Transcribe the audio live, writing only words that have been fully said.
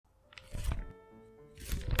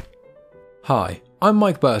Hi, I'm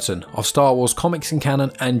Mike Burton of Star Wars Comics in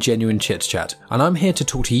Canon and Genuine Chit Chat, and I'm here to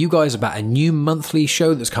talk to you guys about a new monthly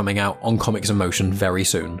show that's coming out on Comics in Motion very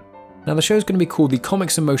soon. Now the show's going to be called the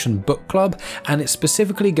Comics in Motion Book Club, and it's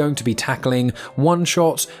specifically going to be tackling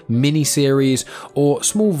one-shots, mini-series, or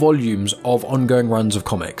small volumes of ongoing runs of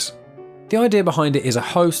comics. The idea behind it is a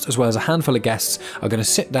host as well as a handful of guests are going to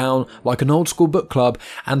sit down like an old school book club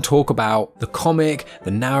and talk about the comic,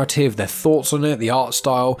 the narrative, their thoughts on it, the art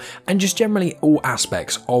style, and just generally all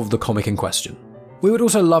aspects of the comic in question. We would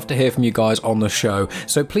also love to hear from you guys on the show,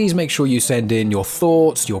 so please make sure you send in your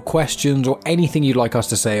thoughts, your questions, or anything you'd like us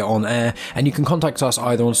to say on air, and you can contact us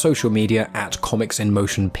either on social media at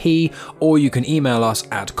comicsinmotionp, or you can email us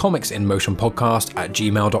at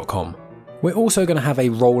comicsinmotionpodcast@gmail.com. We're also going to have a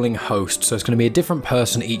rolling host, so it's going to be a different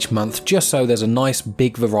person each month, just so there's a nice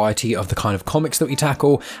big variety of the kind of comics that we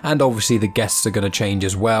tackle, and obviously the guests are going to change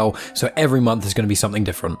as well, so every month is going to be something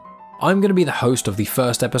different. I'm going to be the host of the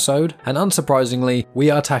first episode, and unsurprisingly, we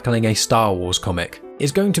are tackling a Star Wars comic.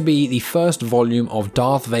 It's going to be the first volume of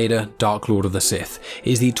Darth Vader, Dark Lord of the Sith.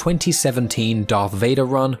 It is the 2017 Darth Vader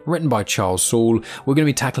run, written by Charles Soule. We're going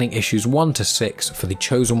to be tackling issues 1 to 6 for the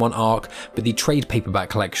Chosen One arc, but the trade paperback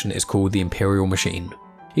collection is called The Imperial Machine.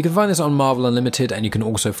 You can find this on Marvel Unlimited, and you can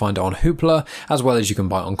also find it on Hoopla, as well as you can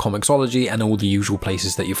buy it on Comixology and all the usual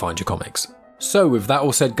places that you find your comics. So with that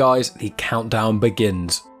all said guys, the countdown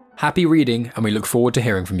begins. Happy reading, and we look forward to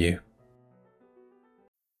hearing from you.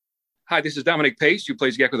 Hi, this is Dominic Pace, who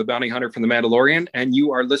plays Gekko the Bounty Hunter from The Mandalorian, and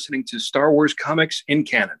you are listening to Star Wars Comics in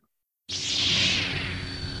Canon.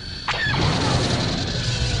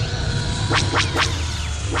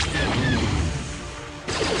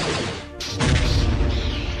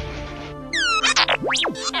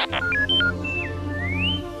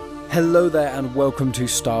 Hello there and welcome to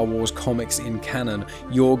Star Wars Comics in Canon,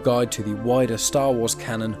 your guide to the wider Star Wars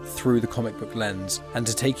canon through the comic book lens. And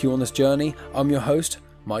to take you on this journey, I'm your host,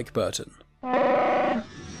 Mike Burton.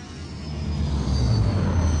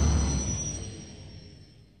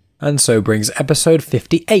 And so brings episode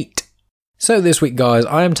 58. So this week guys,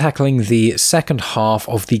 I am tackling the second half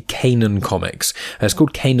of the Kanan comics. It's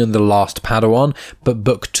called Kanan the Last Padawan, but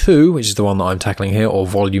book 2, which is the one that I'm tackling here, or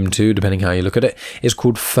volume 2, depending how you look at it, is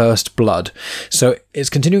called First Blood. So it's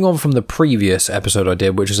continuing on from the previous episode I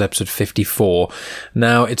did, which was episode 54.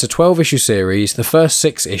 Now, it's a 12-issue series. The first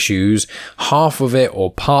 6 issues, half of it,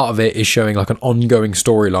 or part of it, is showing like an ongoing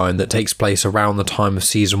storyline that takes place around the time of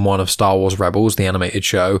season 1 of Star Wars Rebels, the animated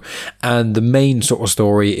show, and the main sort of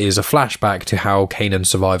story is a flashback to how Kanan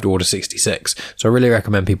survived Order 66. So I really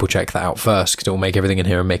recommend people check that out first, because it will make everything in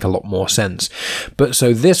here make a lot more sense. But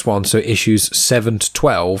so this one, so issues 7 to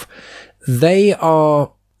 12, they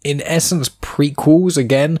are in essence prequels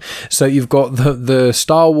again. So you've got the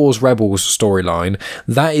Star Wars Rebels storyline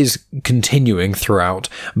that is continuing throughout,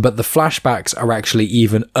 but the flashbacks are actually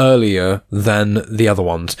even earlier than the other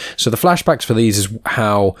ones. So the flashbacks for these is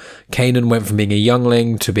how Kanan went from being a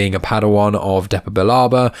youngling to being a Padawan of Depa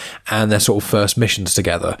Billaba, and their sort of first missions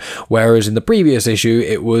together. Whereas in the previous issue,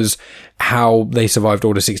 it was how they survived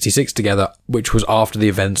Order 66 together, which was after the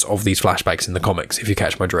events of these flashbacks in the comics, if you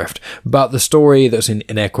catch my drift. But the story that's in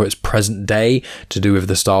air quotes present day to do with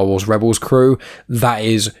the Star Wars Rebels crew, that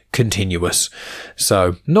is continuous.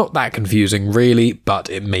 So not that confusing really, but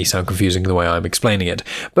it may sound confusing the way I'm explaining it.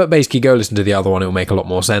 But basically go listen to the other one, it will make a lot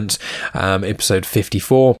more sense. Episode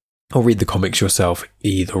 54, or read the comics yourself,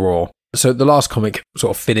 either or. So the last comic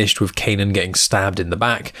sort of finished with Kanan getting stabbed in the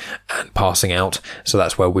back and passing out, so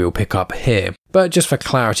that's where we'll pick up here. But just for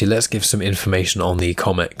clarity, let's give some information on the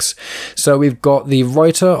comics. So we've got the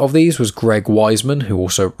writer of these was Greg Weisman, who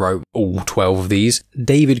also wrote all 12 of these.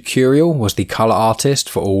 David Curiel was the colour artist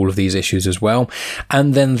for all of these issues as well.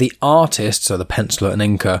 And then the artist, so the penciler and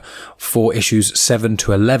inker, for issues 7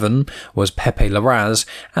 to 11 was Pepe Larraz,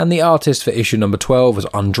 and the artist for issue number 12 was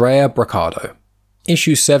Andrea Bracado.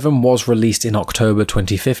 Issue 7 was released in October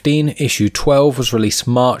 2015, issue 12 was released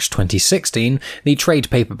March 2016, the trade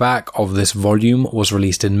paperback of this volume was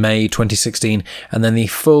released in May 2016, and then the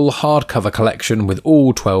full hardcover collection with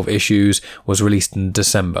all 12 issues was released in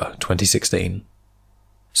December 2016.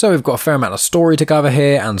 So we've got a fair amount of story to cover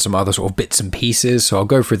here and some other sort of bits and pieces, so I'll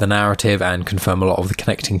go through the narrative and confirm a lot of the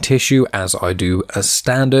connecting tissue as I do as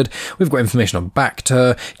standard. We've got information on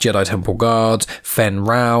Bacta, Jedi Temple Guards, Fen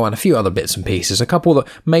Rao, and a few other bits and pieces, a couple that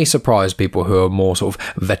may surprise people who are more sort of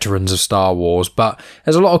veterans of Star Wars, but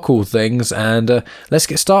there's a lot of cool things, and let's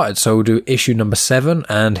get started. So we'll do issue number 7,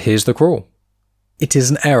 and here's the crawl. It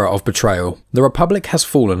is an era of betrayal. The Republic has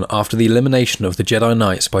fallen after the elimination of the Jedi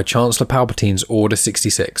Knights by Chancellor Palpatine's Order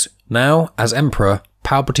 66. Now, as Emperor,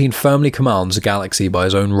 Palpatine firmly commands the galaxy by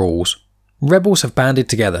his own rules. Rebels have banded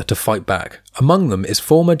together to fight back. Among them is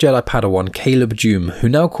former Jedi Padawan Caleb Dume, who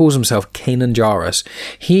now calls himself Kanan Jarrus.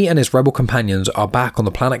 He and his rebel companions are back on the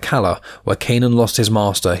planet Kala, where Kanan lost his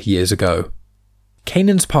master years ago.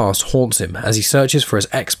 Kanan's past haunts him as he searches for his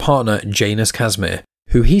ex-partner Janus Casimir,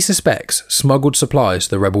 who he suspects smuggled supplies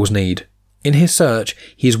the rebels need. In his search,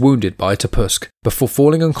 he is wounded by Tapusk, before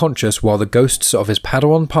falling unconscious while the ghosts of his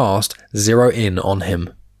Padawan past zero in on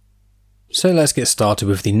him. So let's get started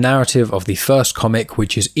with the narrative of the first comic,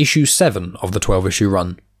 which is issue 7 of the 12-issue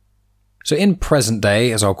run. So in present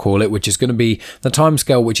day, as I'll call it, which is going to be the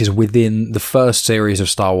timescale which is within the first series of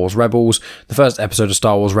Star Wars Rebels. The first episode of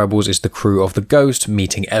Star Wars Rebels is the crew of the Ghost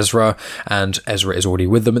meeting Ezra, and Ezra is already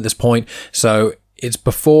with them at this point. So it's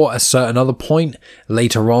before a certain other point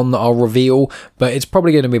later on that I'll reveal, but it's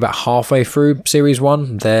probably going to be about halfway through Series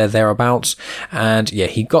 1, thereabouts. And yeah,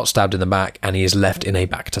 he got stabbed in the back and he is left in a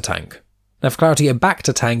Bacta tank. Now for clarity, a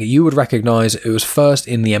Bacta tank you would recognise it was first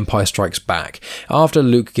in The Empire Strikes Back. After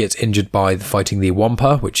Luke gets injured by fighting the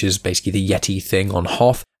Wampa, which is basically the Yeti thing on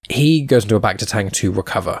Hoth, he goes into a Bacta tank to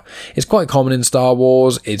recover. It's quite common in Star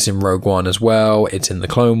Wars, it's in Rogue One as well, it's in the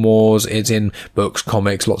Clone Wars, it's in books,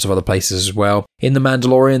 comics, lots of other places as well. In The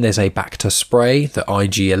Mandalorian there's a Bacta spray that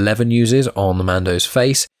IG-11 uses on the Mando's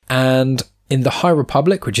face, and in the High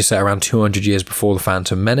Republic, which is set around 200 years before the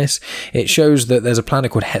Phantom Menace, it shows that there's a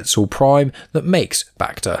planet called Hetzel Prime that makes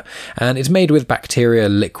Bacta, and it's made with bacteria,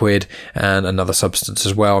 liquid, and another substance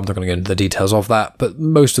as well. I'm not going to go into the details of that, but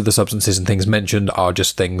most of the substances and things mentioned are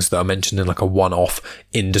just things that are mentioned in like a one-off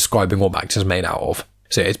in describing what Bacta is made out of.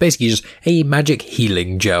 So it's basically just a magic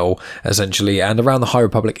healing gel, essentially, and around the High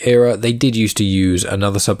Republic era, they did used to use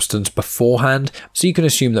another substance beforehand, so you can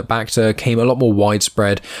assume that Bacta came a lot more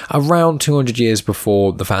widespread around 200 years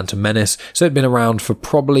before the Phantom Menace, so it'd been around for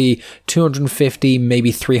probably 250,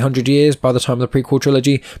 maybe 300 years by the time of the prequel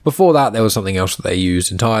trilogy. Before that, there was something else that they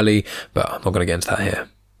used entirely, but I'm not going to get into that here.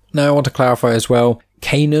 Now, I want to clarify as well,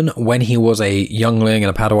 Kanan, when he was a youngling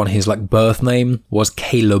and a Padawan, his birth name was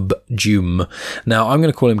Caleb Dume. Now, I'm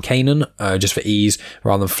going to call him Kanan, just for ease,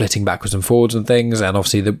 rather than flitting backwards and forwards and things, and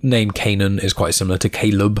obviously the name Kanan is quite similar to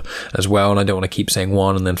Caleb as well, and I don't want to keep saying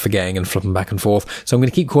one and then forgetting and flipping back and forth, so I'm going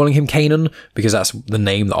to keep calling him Kanan, because that's the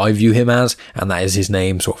name that I view him as, and that is his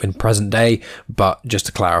name sort of in present day, but just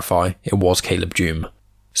to clarify, it was Caleb Dume.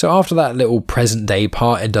 So after that little present day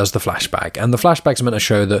part, it does the flashback, and the flashback's meant to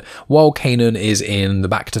show that while Kanan is in the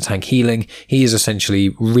Bacta tank healing, he is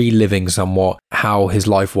essentially reliving somewhat how his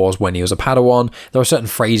life was when he was a Padawan. There are certain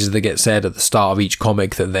phrases that get said at the start of each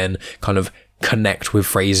comic that then kind of connect with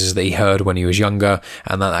phrases that he heard when he was younger,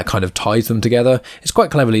 and that kind of ties them together. It's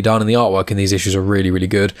quite cleverly done, and the artwork in these issues are really, really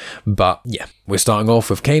good. But yeah, we're starting off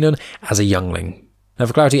with Kanan as a youngling. Now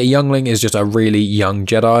for clarity, a youngling is just a really young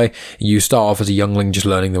Jedi. You start off as a youngling just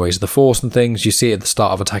learning the ways of the Force and things. You see it at the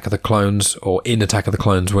start of Attack of the Clones, or in Attack of the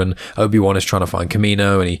Clones, when Obi-Wan is trying to find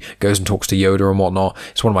Kamino and he goes and talks to Yoda and whatnot.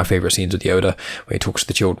 It's one of my favourite scenes with Yoda, where he talks to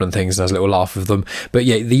the children and things and has a little laugh with them. But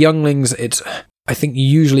yeah, the younglings, I think you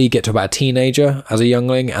usually get to about a teenager as a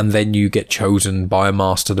youngling, and then you get chosen by a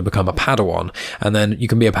master to become a Padawan, and then you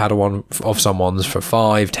can be a Padawan of someone's for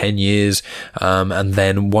 5-10 years, and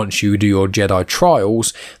then once you do your Jedi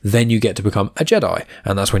trials, then you get to become a Jedi,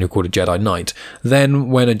 and that's when you're called a Jedi Knight. Then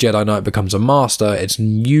when a Jedi Knight becomes a master, it's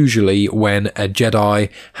usually when a Jedi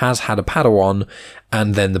has had a Padawan,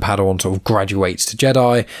 and then the Padawan sort of graduates to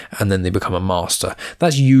Jedi, and then they become a master.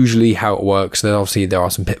 That's usually how it works. Obviously, there are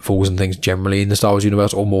some pitfalls and things generally in the Star Wars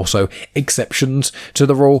universe, or more so exceptions to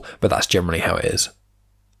the rule, but that's generally how it is.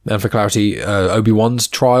 And for clarity, Obi-Wan's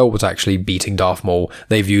trial was actually beating Darth Maul.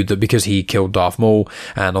 They viewed that because he killed Darth Maul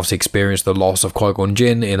and obviously experienced the loss of Qui-Gon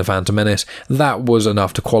Jinn in The Phantom Menace, that was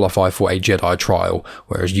enough to qualify for a Jedi trial,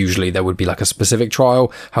 whereas usually there would be like a specific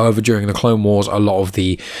trial. However, during the Clone Wars, a lot of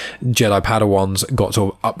the Jedi Padawans got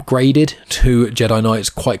sort of upgraded to Jedi Knights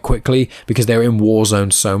quite quickly because they were in war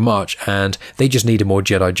zones so much, and they just needed more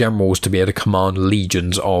Jedi generals to be able to command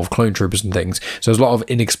legions of clone troopers and things. So there's a lot of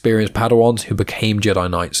inexperienced Padawans who became Jedi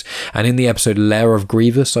Knights. And in the episode Lair of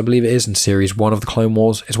Grievous, I believe it is, in Series 1 of the Clone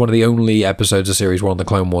Wars, it's one of the only episodes of Series 1 of the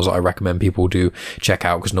Clone Wars that I recommend people do check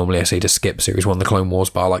out, because normally I say to skip Series 1 of the Clone Wars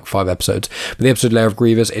by like 5 episodes. But the episode Lair of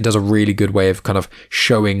Grievous, it does a really good way of kind of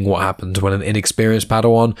showing what happens when an inexperienced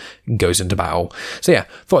Padawan goes into battle. So yeah,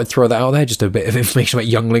 thought I'd throw that out there, just a bit of information about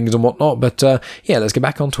younglings and whatnot, but yeah, let's get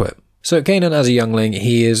back onto it. So Kanan, as a youngling,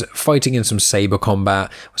 he is fighting in some saber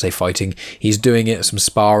combat. I say fighting, he's doing it, some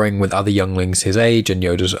sparring with other younglings his age, and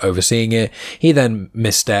Yoda's overseeing it. He then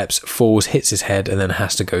missteps, falls, hits his head, and then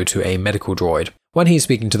has to go to a medical droid. When he's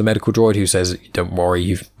speaking to the medical droid, who says, "Don't worry,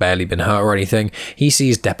 you've barely been hurt or anything," he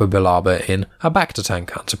sees Depa Billaba in a Bacta tank,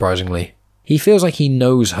 unsurprisingly. He feels like he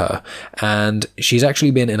knows her, and she's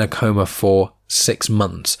actually been in a coma for 6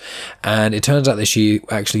 months. And it turns out that she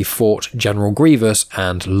actually fought General Grievous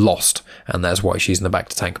and lost, and that's why she's in the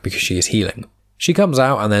Bacta tank, because she is healing. She comes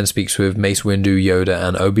out and then speaks with Mace Windu, Yoda,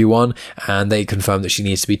 and Obi-Wan, and they confirm that she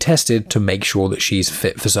needs to be tested to make sure that she's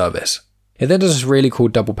fit for service. It then does this really cool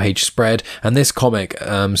double-page spread, and this comic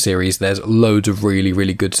series, there's loads of really,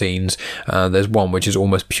 really good scenes. There's one which is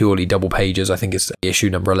almost purely double pages. I think it's issue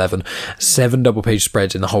number 11. 7 double-page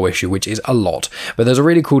spreads in the whole issue, which is a lot. But there's a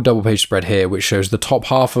really cool double-page spread here, which shows the top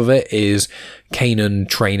half of it is Kanan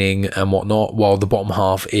training and whatnot, while the bottom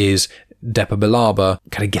half is Depa Billaba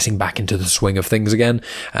kind of getting back into the swing of things again.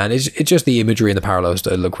 And it's just the imagery and the parallels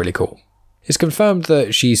that look really cool. It's confirmed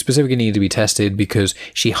that she specifically needed to be tested because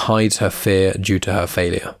she hides her fear due to her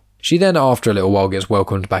failure. She then, after a little while, gets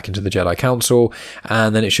welcomed back into the Jedi Council,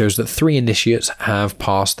 and then it shows that 3 initiates have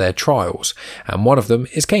passed their trials, and one of them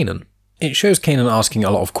is Kanan. It shows Kanan asking a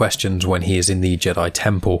lot of questions when he is in the Jedi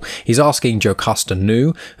Temple. He's asking Jocasta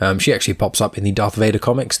Nu. She actually pops up in the Darth Vader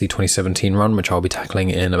comics, the 2017 run, which I'll be tackling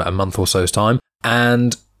in about a month or so's time,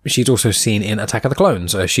 and she's also seen in Attack of the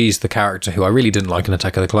Clones. She's the character who I really didn't like in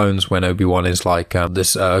Attack of the Clones when Obi-Wan is like,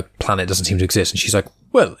 this planet doesn't seem to exist. And she's like,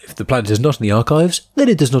 well, if the planet is not in the archives, then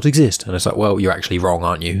it does not exist. And it's like, well, you're actually wrong,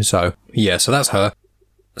 aren't you? So, yeah, so that's her.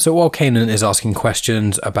 So while Kanan is asking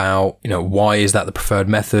questions about, why is that the preferred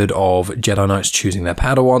method of Jedi Knights choosing their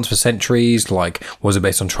Padawans for centuries? Like, was it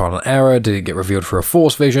based on trial and error? Did it get revealed through a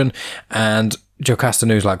Force vision? And Jocasta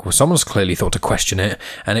Nu's like, well, someone's clearly thought to question it,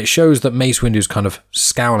 and it shows that Mace Windu's kind of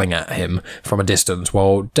scowling at him from a distance,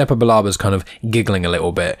 while Depa Billaba's kind of giggling a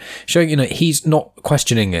little bit, showing, he's not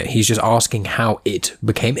questioning it, he's just asking how it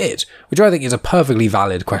became it, which I think is a perfectly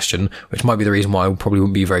valid question, which might be the reason why I probably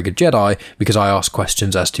wouldn't be a very good Jedi, because I ask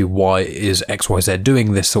questions as to why is XYZ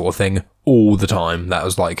doing this sort of thing all the time. That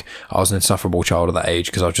was like, I was an insufferable child at that age,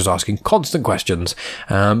 because I was just asking constant questions.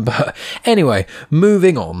 But anyway,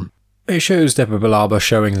 moving on. It shows Depa Billaba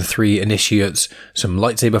showing the 3 initiates some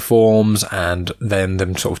lightsaber forms, and then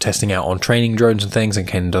them sort of testing out on training drones and things, and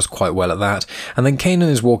Kanan does quite well at that. And then Kanan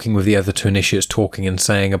is walking with the other 2 initiates, talking and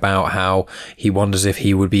saying about how he wonders if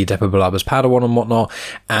he would be Depa Billaba's Padawan and whatnot,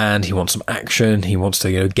 and he wants some action, he wants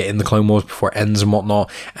to get in the Clone Wars before it ends and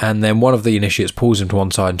whatnot. And then one of the initiates pulls him to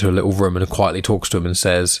one side into a little room and quietly talks to him and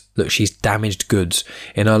says, look, she's damaged goods.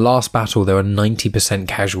 In her last battle there were 90%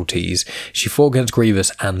 casualties. She fought against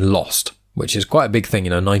Grievous and lost. Which is quite a big thing,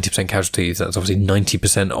 90% casualties, that's obviously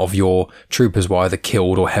 90% of your troopers were either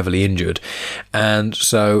killed or heavily injured. And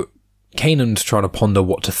so Kanan's trying to ponder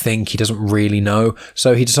what to think, he doesn't really know,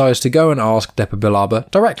 so he decides to go and ask Depa Billaba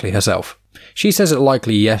directly herself. She says it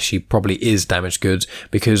likely, yes, she probably is damaged goods,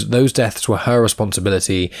 because those deaths were her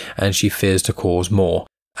responsibility, and she fears to cause more.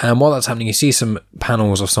 And while that's happening, you see some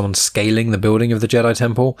panels of someone scaling the building of the Jedi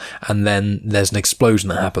Temple, and then there's an explosion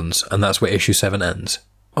that happens, and that's where issue 7 ends.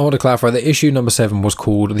 I want to clarify that issue number 7 was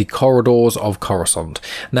called The Corridors of Coruscant.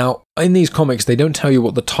 Now, in these comics, they don't tell you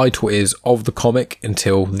what the title is of the comic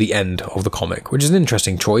until the end of the comic, which is an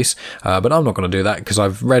interesting choice, but I'm not going to do that because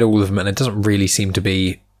I've read all of them and it doesn't really seem to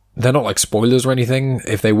be... They're not like spoilers or anything.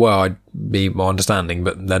 If they were, I'd be more understanding,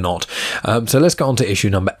 but they're not. So let's get on to issue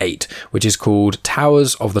number 8, which is called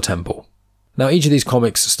Towers of the Temple. Now, each of these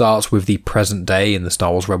comics starts with the present day in the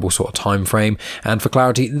Star Wars Rebels sort of time frame, and for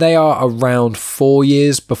clarity, they are around 4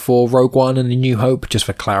 years before Rogue One and A New Hope, just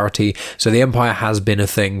for clarity. So the Empire has been a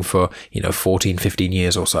thing for, 14, 15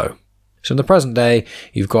 years or so. So in the present day,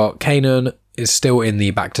 you've got Kanan is still in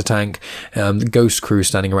the Bacta tank, the Ghost crew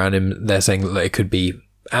standing around him. They're saying that it could be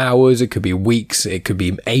hours, it could be weeks, it could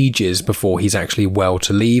be ages before he's actually well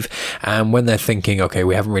to leave. And when they're thinking, okay,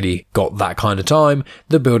 we haven't really got that kind of time,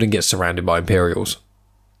 the building gets surrounded by Imperials.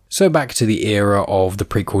 So back to the era of the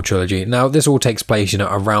prequel trilogy. Now, this all takes place,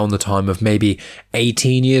 around the time of maybe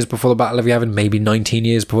 18 years before the Battle of Yavin, maybe 19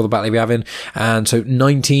 years before the Battle of Yavin. And so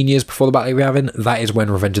 19 years before the Battle of Yavin, that is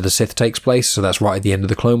when Revenge of the Sith takes place. So that's right at the end of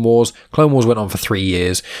the Clone Wars. Clone Wars went on for 3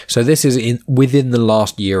 years. So this is within the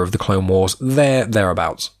last year of the Clone Wars,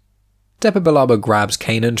 thereabouts. Depa Billaba grabs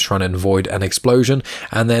Kanan, trying to avoid an explosion,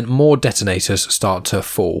 and then more detonators start to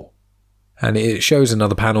fall. And it shows in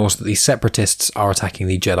other panels that the Separatists are attacking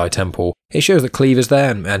the Jedi Temple. It shows that Cleaver's there,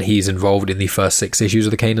 and he's involved in the first 6 issues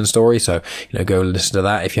of the Kanan story, so, go listen to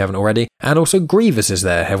that if you haven't already. And also Grievous is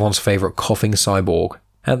there, everyone's favourite coughing cyborg.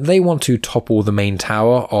 And they want to topple the main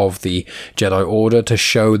tower of the Jedi Order to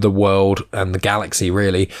show the world, and the galaxy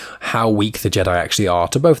really, how weak the Jedi actually are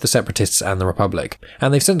to both the Separatists and the Republic.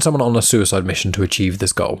 And they've sent someone on a suicide mission to achieve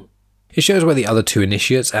this goal. It shows where the other 2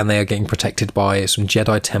 initiates, and they are getting protected by some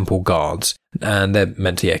Jedi Temple guards. And they're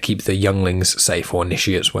meant to keep the younglings safe, or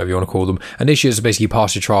initiates, whatever you want to call them. Initiates are basically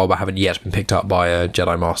passed your trial but haven't yet been picked up by a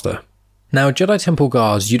Jedi Master. Now, Jedi Temple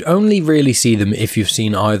guards, you'd only really see them if you've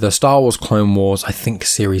seen either Star Wars Clone Wars, I think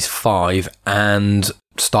Series 5, and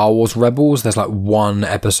Star Wars Rebels. There's like one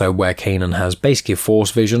episode where Kanan has basically a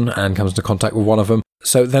Force vision and comes into contact with one of them.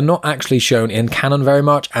 So they're not actually shown in canon very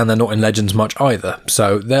much, and they're not in Legends much either.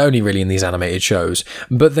 So they're only really in these animated shows.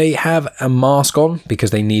 But they have a mask on because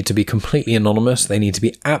they need to be completely anonymous. They need to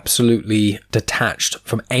be absolutely detached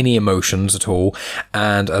from any emotions at all.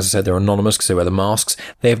 And as I said, they're anonymous because they wear the masks.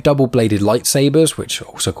 They have double-bladed lightsabers, which are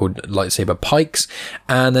also called lightsaber pikes.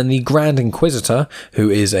 And then the Grand Inquisitor, who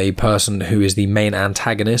is a person who is the main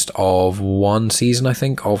antagonist of one season, I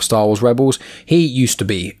think, of Star Wars Rebels. He used to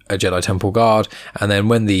be a Jedi Temple guard, and then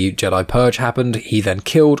when the Jedi Purge happened, he then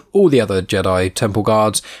killed all the other Jedi Temple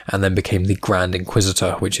guards and then became the Grand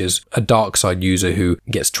Inquisitor, which is a dark side user who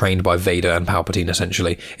gets trained by Vader and Palpatine,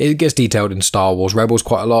 essentially. It gets detailed in Star Wars Rebels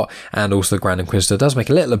quite a lot, and also the Grand Inquisitor does make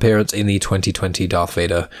a little appearance in the 2020 Darth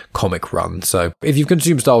Vader comic run. So if you've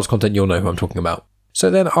consumed Star Wars content, you'll know who I'm talking about. So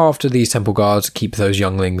then after these Temple Guards keep those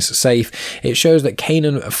younglings safe, it shows that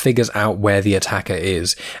Kanan figures out where the attacker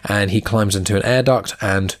is, and he climbs into an air duct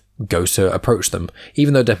and goes to approach them.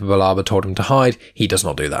 Even though Depa Billaba told him to hide, he does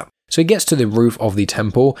not do that. So he gets to the roof of the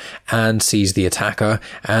temple and sees the attacker,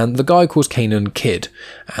 and the guy calls Kanan Kid.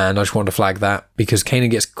 And I just want to flag that because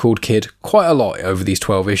Kanan gets called Kid quite a lot over these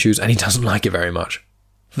 12 issues, and he doesn't like it very much.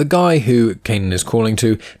 The guy who Kanan is calling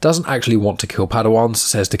to doesn't actually want to kill Padawans,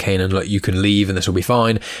 says to Kanan, look, you can leave and this will be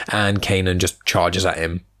fine, and Kanan just charges at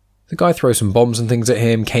him. The guy throws some bombs and things at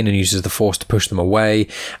him, Kanan uses the Force to push them away,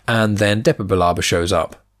 and then Depa Billaba shows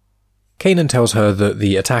up. Kanan tells her that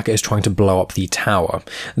the attacker is trying to blow up the tower.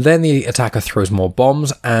 Then the attacker throws more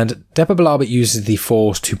bombs, and Depa Billaba uses the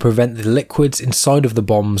Force to prevent the liquids inside of the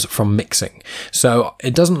bombs from mixing. So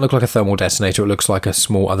it doesn't look like a thermal detonator, it looks like a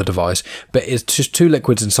small other device, but it's just 2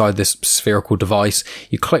 liquids inside this spherical device.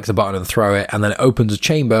 You click the button and throw it, and then it opens a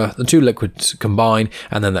chamber, the 2 liquids combine,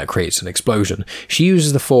 and then that creates an explosion. She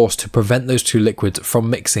uses the Force to prevent those 2 liquids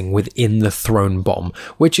from mixing within the thrown bomb,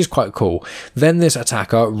 which is quite cool. Then this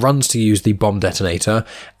attacker runs to use the bomb detonator,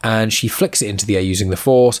 and she flicks it into the air using the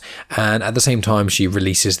Force, and at the same time she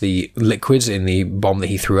releases the liquids in the bomb that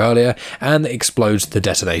he threw earlier, and it explodes the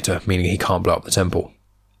detonator, meaning he can't blow up the temple.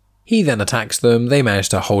 He then attacks them, they manage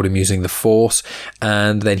to hold him using the Force,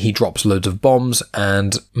 and then he drops loads of bombs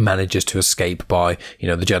and manages to escape by, the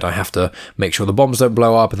Jedi have to make sure the bombs don't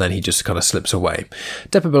blow up, and then he just kind of slips away.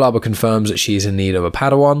 Depa Billaba confirms that she is in need of a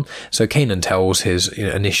Padawan, so Kanan tells his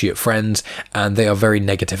initiate friends, and they are very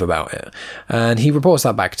negative about it. And he reports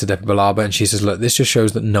that back to Depa Billaba, and she says, look, this just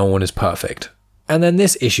shows that no one is perfect. And then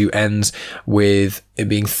this issue ends with it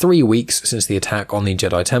being 3 weeks since the attack on the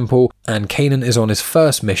Jedi Temple, and Kanan is on his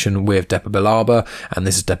first mission with Depa Billaba, and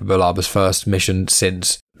this is Depa Billaba's first mission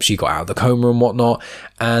since she got out of the coma and whatnot,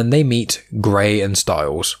 and they meet Gray and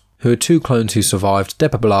Styles, who are 2 clones who survived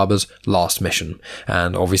Depa Billaba's last mission.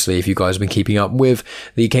 And obviously, if you guys have been keeping up with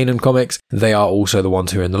the Kanan comics, they are also the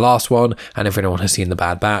ones who are in the last one, and if anyone has seen The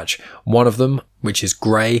Bad Batch, one of them, which is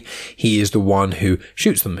Gray, he is the one who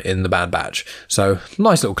shoots them in The Bad Batch. So,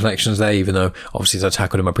 nice little connections there, even though, obviously, as I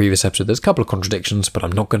tackled in my previous episode, there's a couple of contradictions, but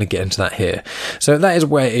I'm not going to get into that here. So that is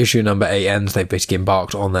where issue number 8 ends. They've basically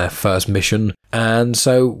embarked on their first mission, and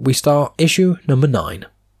so we start issue number 9.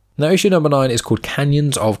 Now, issue number 9 is called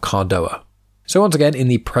Canyons of Cardoa. So once again, in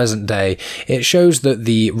the present day, it shows that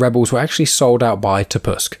the rebels were actually sold out by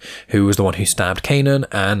Tupusk, who was the one who stabbed Kanan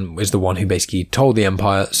and is the one who basically told the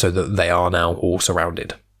Empire so that they are now all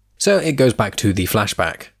surrounded. So it goes back to the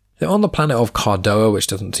flashback. They're on the planet of Cardoa, which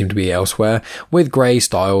doesn't seem to be elsewhere, with Grey,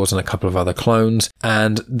 Styles and a couple of other clones,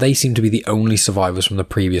 and they seem to be the only survivors from the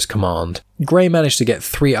previous command. Grey managed to get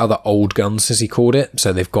 3 other old guns, as he called it,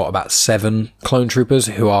 so they've got about 7 clone troopers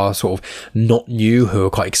who are sort of not new, who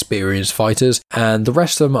are quite experienced fighters, and the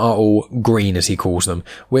rest of them are all green, as he calls them,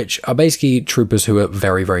 which are basically troopers who are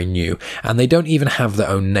very, very new, and they don't even have their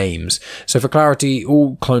own names. So for clarity,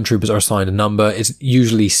 all clone troopers are assigned a number. It's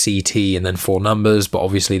usually CT and then 4 numbers, but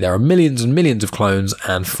obviously there are millions and millions of clones,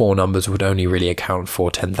 and 4 numbers would only really account for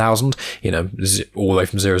 10,000, all the way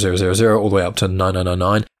from 0000 all the way up to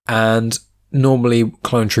 9999, and normally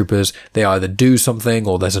clone troopers, they either do something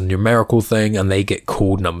or there's a numerical thing and they get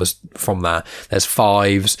called numbers from that. There's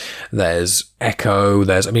 5s, there's Echo,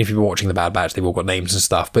 if you've been watching The Bad Batch, they've all got names and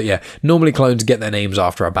stuff. But yeah, normally clones get their names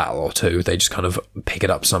after a battle or 2. They just kind of pick it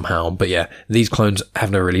up somehow. But yeah, these clones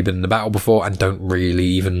have never really been in the battle before and don't really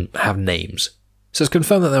even have names. So it's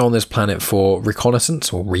confirmed that they're on this planet for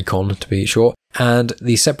reconnaissance, or recon to be short, and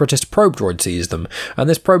the Separatist probe droid sees them. And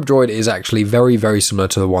this probe droid is actually very, very similar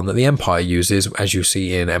to the one that the Empire uses, as you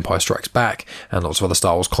see in Empire Strikes Back and lots of other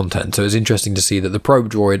Star Wars content. So it's interesting to see that the probe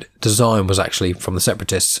droid design was actually from the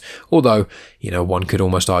Separatists, although, one could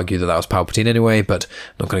almost argue that was Palpatine anyway, but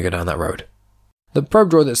not going to go down that road. The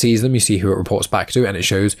probe droid that sees them, you see who it reports back to, and it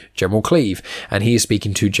shows General Cleve, and he is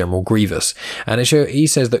speaking to General Grievous. And he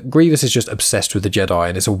says that Grievous is just obsessed with the Jedi,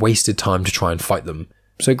 and it's a wasted time to try and fight them.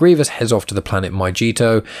 So Grievous heads off to the planet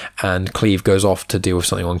Mygeeto, and Cleve goes off to deal with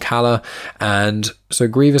something on Kala, and so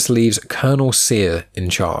Grievous leaves Colonel Sear in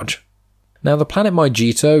charge. Now, the planet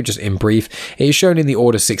Mygeeto, just in brief, is shown in the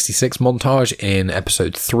Order 66 montage in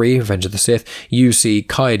Episode 3, Revenge of the Sith. You see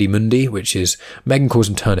Ki-Adi-Mundi, which is, Megan calls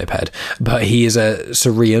him Turnip Head, but he is a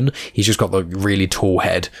Saurian. He's just got the really tall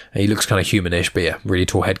head. He looks kind of humanish, but yeah, really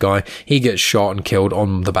tall head guy. He gets shot and killed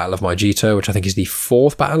on the Battle of Mygeeto, which I think is the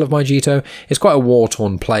 4th Battle of Mygeeto. It's quite a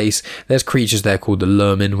war-torn place. There's creatures there called the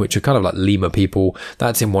Lurmen, which are kind of like lemur people.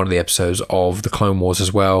 That's in one of the episodes of the Clone Wars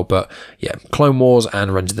as well, but yeah, Clone Wars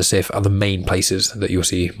and Revenge of the Sith are the main places that you'll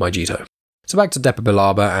see Mygeeto. So back to Depa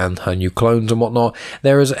Billaba and her new clones and whatnot.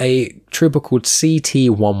 There is a trooper called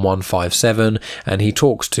CT-1157, and he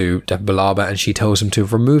talks to Depa Billaba, and she tells him to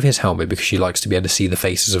remove his helmet because she likes to be able to see the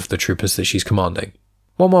faces of the troopers that she's commanding.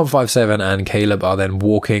 1157 and Caleb are then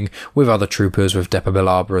walking with other troopers, with Depa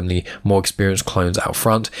Billaba and the more experienced clones out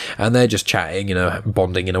front, and they're just chatting,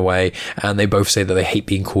 bonding in a way, and they both say that they hate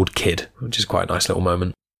being called kid, which is quite a nice little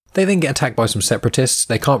moment. They then get attacked by some separatists.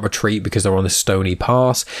 They can't retreat because they're on this stony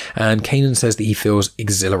pass, and Kanan says that he feels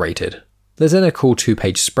exhilarated. There's then a cool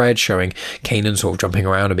 2-page spread showing Kanan sort of jumping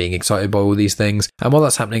around and being excited by all these things, and while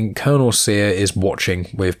that's happening, Colonel Sear is watching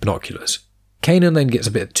with binoculars. Kanan then gets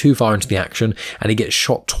a bit too far into the action, and he gets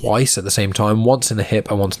shot twice at the same time, once in the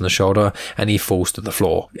hip and once in the shoulder, and he falls to the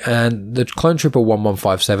floor. And the clone trooper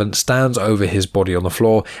 1157 stands over his body on the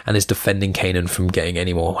floor and is defending Kanan from getting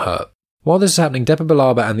any more hurt. While this is happening, Depa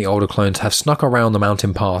Billaba and the older clones have snuck around the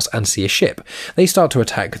mountain pass and see a ship. They start to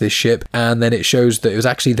attack this ship, and then it shows that it was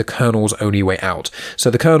actually the Colonel's only way out.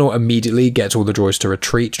 So the Colonel immediately gets all the droids to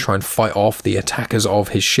retreat, to try and fight off the attackers of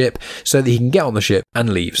his ship, so that he can get on the ship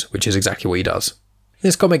and leaves, which is exactly what he does.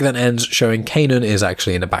 This comic then ends showing Kanan is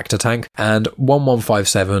actually in a Bacta tank, and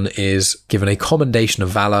 1157 is given a commendation of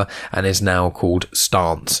valor and is now called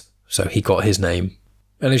Stance. So he got his name.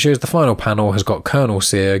 And it shows the final panel has got Colonel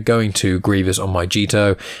Sear going to Grievous on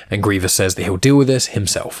Mygeeto, and Grievous says that he'll deal with this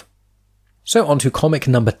himself. So on to comic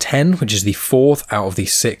number 10, which is the 4th out of the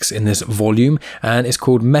 6 in this volume, and it's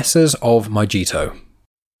called Messers of Mygeeto.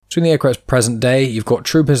 So in the air quotes present day, you've got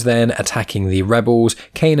troopers then attacking the rebels.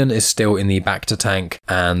 Kanan is still in the Bacta tank,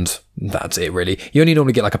 and that's it really. You only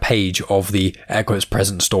normally get like a page of the air quotes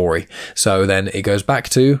present story. So then it goes back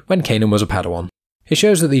to when Kanan was a Padawan. It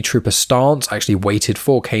shows that the trooper Stance actually waited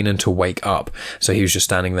for Kanan to wake up. So he was just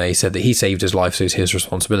standing there. He said that he saved his life, so it's his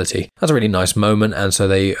responsibility. That's a really nice moment, and so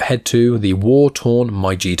they head to the war-torn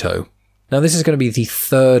Mygeeto. Now this is going to be the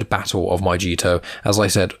 3rd battle of Mygeeto. As I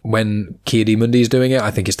said, when Ki-Adi-Mundi is doing it, I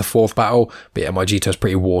think it's the 4th battle, but yeah, Mygeeto's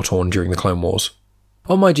pretty war-torn during the Clone Wars.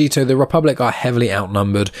 On Mygeeto, the Republic are heavily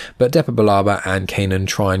outnumbered, but Depa Billaba and Kanan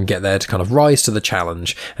try and get there to kind of rise to the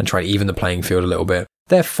challenge and try to even the playing field a little bit.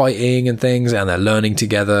 They're fighting and things, and they're learning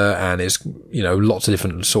together, and it's, lots of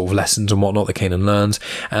different sort of lessons and whatnot that Kanan learns.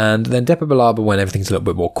 And then Depa Billaba, when everything's a little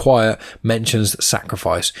bit more quiet, mentions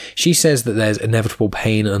sacrifice. She says that there's inevitable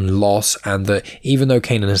pain and loss, and that even though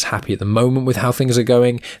Kanan is happy at the moment with how things are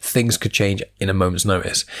going, things could change in a moment's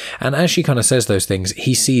notice. And as she kind of says those things,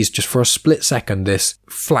 he sees just for a split second this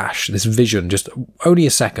flash, this vision, just only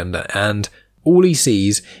a second, and all he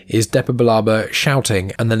sees is Depa Billaba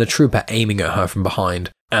shouting and then a trooper aiming at her from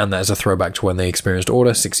behind. And that is a throwback to when they experienced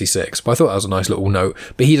Order 66. But I thought that was a nice little note.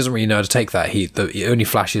 But he doesn't really know how to take that. It only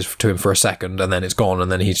flashes to him for a second and then it's gone.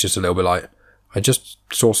 And then he's just a little bit like, I just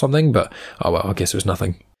saw something, but oh well, I guess it was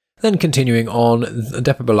nothing. Then continuing on,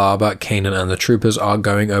 Depa Billaba, Kanan and the troopers are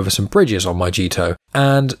going over some bridges on Mygeeto,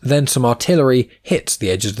 and then some artillery hits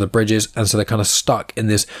the edges of the bridges, and so they're kind of stuck in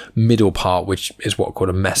this middle part, which is what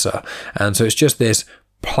called a messer. And so it's just this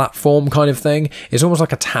platform kind of thing. It's almost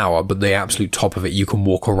like a tower, but the absolute top of it, you can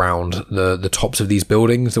walk around the tops of these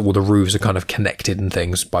buildings. All the roofs are kind of connected and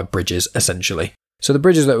things by bridges, essentially. So the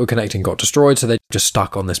bridges that were connecting got destroyed, so they're just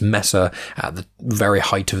stuck on this messer at the very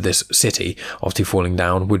height of this city. Obviously falling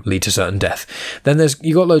down would lead to certain death. Then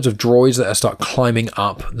you got loads of droids that start climbing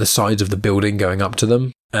up the sides of the building, going up to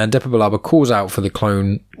them. and Depa Billaba calls out for the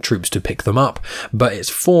clone troops to pick them up, but it's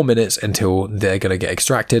 4 minutes until they're going to get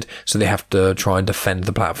extracted, so they have to try and defend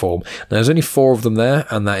the platform. Now, there's only 4 of them there,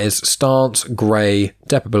 and that is Stance, Grey,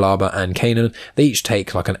 Depa Billaba, and Kanan. They each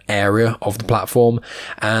take like an area of the platform,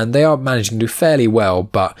 and they are managing to do fairly well,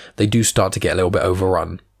 but they do start to get a little bit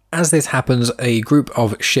overrun. As this happens, a group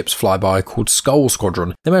of ships fly by called Skull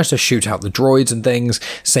Squadron. They manage to shoot out the droids and things,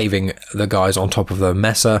 saving the guys on top of the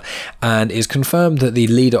Mesa, and it's confirmed that the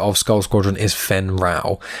leader of Skull Squadron is Fen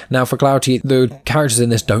Rao. Now, for clarity, the characters in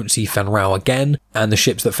this don't see Fen Rao again, and the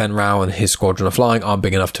ships that Fen Rao and his squadron are flying aren't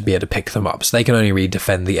big enough to be able to pick them up, so they can only really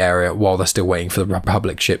defend the area while they're still waiting for the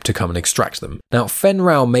Republic ship to come and extract them. Now, Fen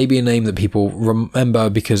Rao may be a name that people remember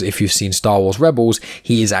because if you've seen Star Wars Rebels,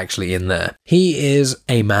 he is actually in there. He is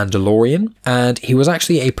a Mandalorian, and he was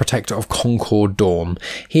actually a protector of Concord Dawn.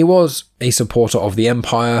 He was a supporter of the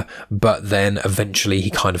Empire, but then eventually he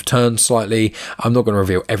kind of turned slightly. I'm not going to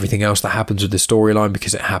reveal everything else that happens with this storyline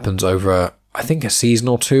because it happens over, I think, a season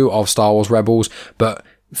or 2 of Star Wars Rebels, but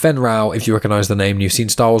Fen Rao, if you recognise the name and you've seen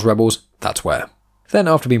Star Wars Rebels, that's where. Then,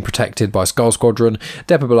 after being protected by Skull Squadron,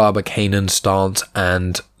 Depa Billaba, Kanan, Stance,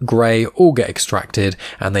 and Grey all get extracted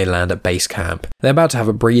and they land at base camp. They're about to have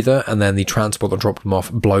a breather, and then the transport that dropped them off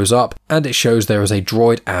blows up, and it shows there is a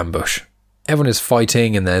droid ambush. Everyone is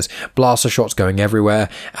fighting and there's blaster shots going everywhere,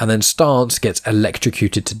 and then Stance gets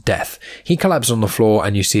electrocuted to death. He collapses on the floor,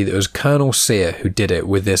 and you see that it was Colonel Sear who did it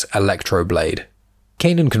with this electro blade.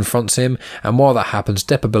 Kanan confronts him, and while that happens,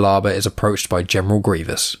 Depa Billaba is approached by General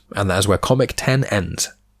Grievous, and that is where comic 10 ends.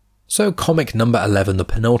 So comic number 11, the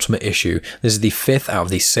penultimate issue. This is the 5th out of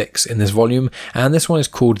the 6 in this volume, and this one is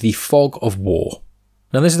called The Fog of War.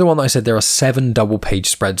 Now, this is the one that I said there are 7 double-page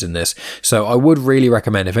spreads in this, so I would really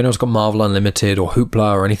recommend, if anyone's got Marvel Unlimited or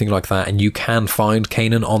Hoopla or anything like that, and you can find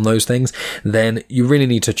Kanan on those things, then you really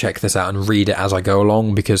need to check this out and read it as I go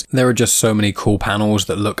along, because there are just so many cool panels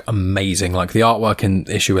that look amazing. Like, the artwork in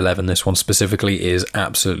issue 11, this one specifically, is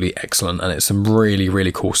absolutely excellent, and it's some really,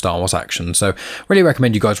 really cool Star Wars action. So, really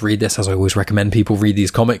recommend you guys read this, as I always recommend people read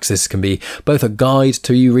these comics. This can be both a guide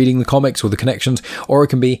to you reading the comics or the connections, or it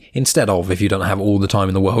can be instead of, if you don't have all the time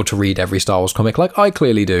in the world to read every Star Wars comic like I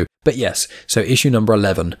clearly do. But yes, so issue number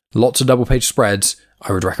 11, lots of double page spreads,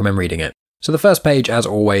 I would recommend reading it. So the first page, as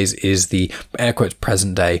always, is the air quotes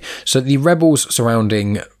present day. So the rebels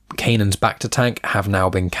surrounding Kanan's Bacta tank have now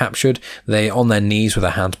been captured. They're on their knees with their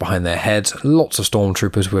hands behind their heads, lots of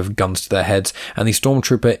stormtroopers with guns to their heads, and the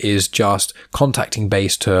stormtrooper is just contacting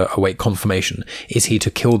base to await confirmation. Is he to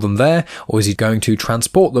kill them there, or is he going to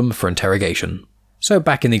transport them for interrogation? So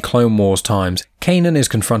back in the Clone Wars times, Kanan is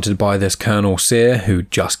confronted by this Colonel Sear who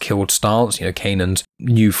just killed Stance, Kanan's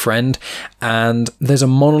new friend, and there's a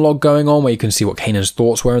monologue going on where you can see what Kanan's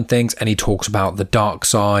thoughts were and things, and he talks about the dark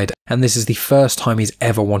side, and this is the first time he's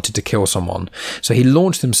ever wanted to kill someone. So he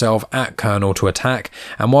launched himself at Colonel to attack,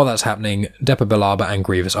 and while that's happening, Depa Billaba and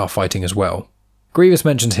Grievous are fighting as well. Grievous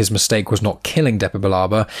mentions his mistake was not killing Depa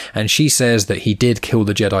Billaba, and she says that he did kill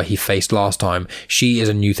the Jedi he faced last time. She is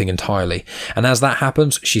a new thing entirely. And as that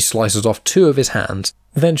happens, she slices off 2 of his hands.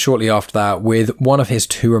 Then shortly after that, with one of his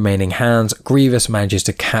 2 remaining hands, Grievous manages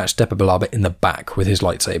to catch Depa Billaba in the back with his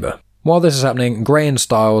lightsaber. While this is happening, Grey and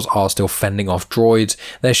Styles are still fending off droids,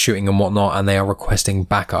 they're shooting and whatnot, and they are requesting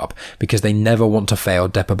backup, because they never want to fail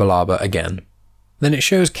Depa Billaba again. Then it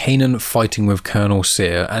shows Kanan fighting with Colonel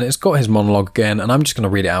Sear, and it's got his monologue again, and I'm just going to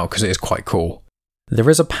read it out because it is quite cool. There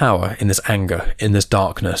is a power in this anger, in this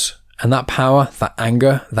darkness, and that power, that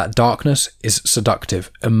anger, that darkness is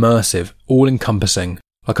seductive, immersive, all-encompassing,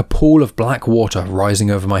 like a pool of black water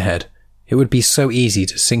rising over my head. It would be so easy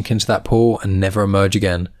to sink into that pool and never emerge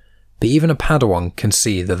again, but even a Padawan can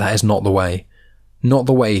see that that is not the way. Not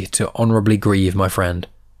the way to honourably grieve my friend.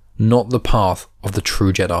 Not the path of the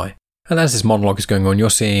true Jedi. And as this monologue is going on, you're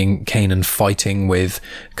seeing Kanan fighting with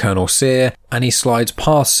Colonel Sear, and he slides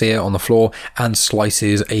past Sear on the floor and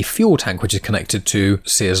slices a fuel tank which is connected to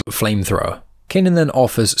Sear's flamethrower. Kanan then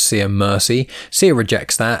offers Sear mercy. Sear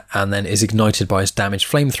rejects that and then is ignited by his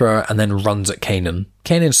damaged flamethrower and then runs at Kanan.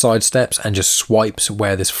 Kanan sidesteps and just swipes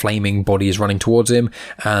where this flaming body is running towards him,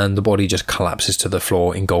 and the body just collapses to the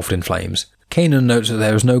floor engulfed in flames. Kanan notes that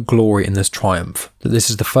there is no glory in this triumph, that this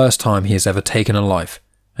is the first time he has ever taken a life,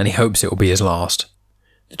 and he hopes it will be his last.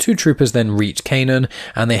 The 2 troopers then reach Kanan,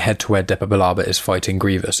 and they head to where Depa Billaba is fighting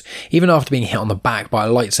Grievous. Even after being hit on the back by a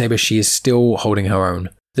lightsaber, she is still holding her own.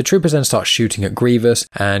 The troopers then start shooting at Grievous,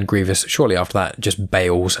 and Grievous, shortly after that, just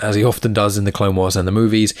bails, as he often does in the Clone Wars and the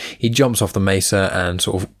movies. He jumps off the mesa and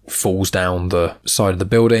sort of falls down the side of the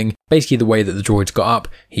building. Basically, the way that the droids got up,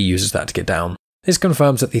 he uses that to get down. This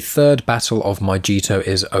confirms that the third battle of Maijito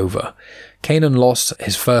is over. Kanan lost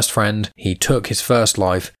his first friend, he took his first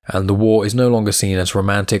life, and the war is no longer seen as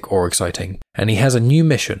romantic or exciting. And he has a new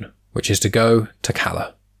mission, which is to go to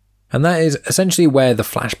Kala. And that is essentially where the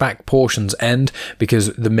flashback portions end,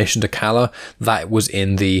 because the mission to Kala, that was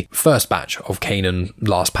in the first batch of Kanan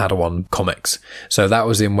Last Padawan comics. So that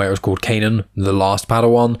was in where it was called Kanan The Last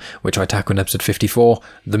Padawan, which I tackle in episode 54.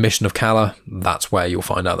 The mission of Kala, that's where you'll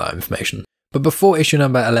find out that information. But before issue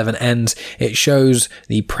number 11 ends, it shows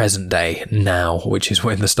the present day, now, which is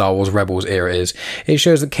when the Star Wars Rebels era is. It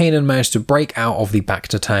shows that Kanan managed to break out of the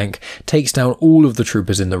Bacta tank, takes down all of the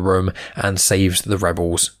troopers in the room, and saves the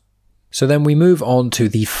Rebels. So then we move on to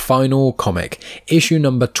the final comic, issue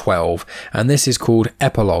number 12, and this is called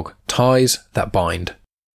Epilogue, Ties That Bind.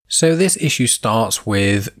 So this issue starts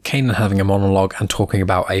with Kanan having a monologue and talking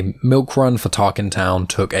about a milk run for Tarkin Town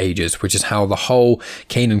took ages, which is how the whole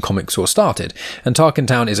Kanan comic sort of started. And Tarkin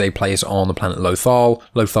Town is a place on the planet Lothal.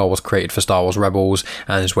 Lothal was created for Star Wars Rebels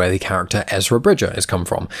and is where the character Ezra Bridger has come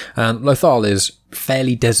from. And Lothal is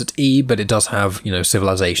fairly desert-y, but it does have,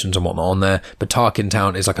 civilizations and whatnot on there. But Tarkin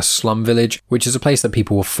Town is like a slum village, which is a place that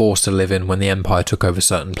people were forced to live in when the Empire took over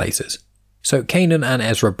certain places. So Kanan and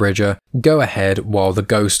Ezra Bridger go ahead while the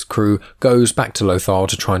Ghost crew goes back to Lothal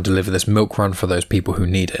to try and deliver this milk run for those people who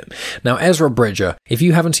need it. Now Ezra Bridger, if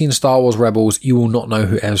you haven't seen Star Wars Rebels, you will not know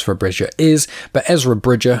who Ezra Bridger is, but Ezra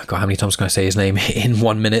Bridger, God, how many times can I say his name in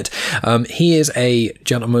 1 minute? He is a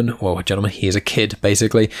gentleman, he is a kid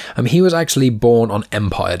basically. He was actually born on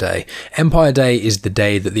Empire Day. Empire Day is the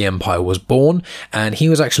day that the Empire was born, and he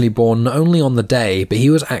was actually born not only on the day, but he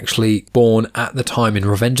was actually born at the time in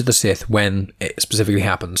Revenge of the Sith when it specifically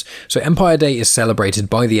happens. So Empire Day is celebrated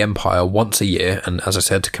by the Empire once a year, and as I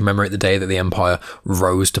said, to commemorate the day that the Empire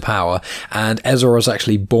rose to power, and Ezra was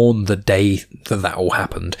actually born the day that all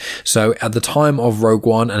happened. So at the time of Rogue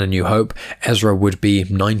One and A New Hope, Ezra would be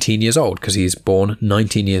 19 years old, because he's born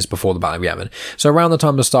 19 years before the Battle of Yavin. So around the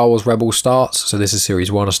time the Star Wars Rebels starts, so this is series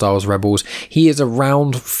 1 of Star Wars Rebels, he is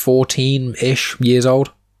around 14-ish years old,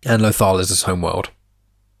 and Lothal is his homeworld.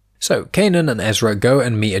 So Kanan and Ezra go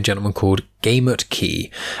and meet a gentleman called Gamut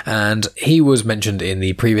Key, and he was mentioned in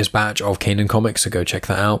the previous batch of Kanan comics, so go check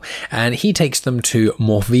that out, and he takes them to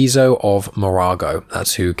Morphizo of Morago.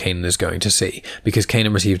 That's who Kanan is going to see, because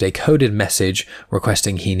Kanan received a coded message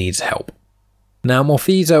requesting he needs help. Now,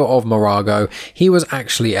 Morphizo of Morago, he was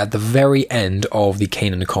actually at the very end of the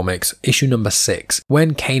Kanan comics, issue number 6.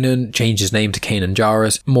 When Kanan changed his name to Kanan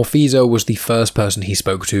Jarrus, Morphizo was the first person he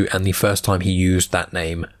spoke to and the first time he used that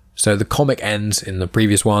name. So the comic ends in the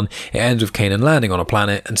previous one, it ends with Kanan landing on a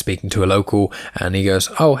planet and speaking to a local, and he goes,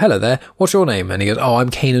 "Oh, hello there, what's your name?" And he goes, "Oh, I'm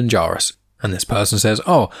Kanan Jarrus." And this person says,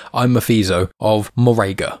 "Oh, I'm Morphizo of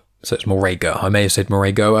Moraga." So it's Moraga. I may have said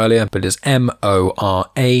Morago earlier, but it's M-O-R-A-G-A,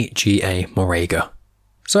 Moraga.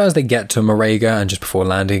 So as they get to Moraga, and just before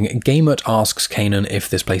landing, Gamut asks Kanan if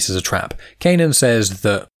this place is a trap. Kanan says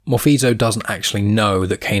that Morphizo doesn't actually know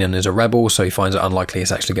that Kanan is a rebel, so he finds it unlikely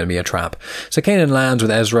it's actually going to be a trap. So Kanan lands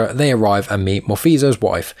with Ezra, they arrive and meet Morphizo's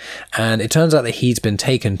wife, and it turns out that he's been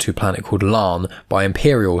taken to a planet called Larn by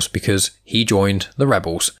Imperials because he joined the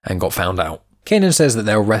rebels and got found out. Kanan says that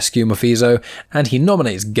they'll rescue Morphizo, and he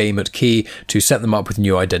nominates Gamut Key to set them up with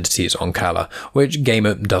new identities on Kala, which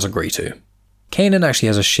Gamut does agree to. Kanan actually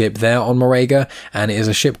has a ship there on Moraga, and it is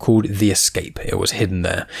a ship called The Escape. It was hidden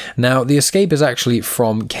there. Now, The Escape is actually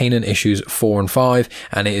from Kanan issues 4 and 5,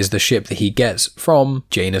 and it is the ship that he gets from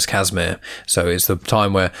Janus Casimir. So it's the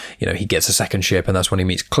time where, he gets a second ship, and that's when he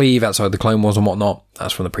meets Cleve outside the Clone Wars and whatnot.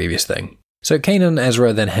 That's from the previous thing. So Kanan and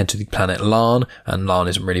Ezra then head to the planet Larn, and Larn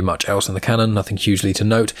isn't really much else in the canon, nothing hugely to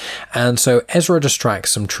note, and so Ezra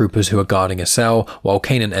distracts some troopers who are guarding a cell, while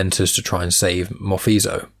Kanan enters to try and save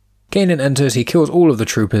Morphizo. Kanan enters, he kills all of the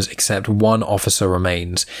troopers except one officer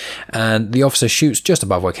remains, and the officer shoots just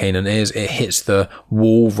above where Kanan is. It hits the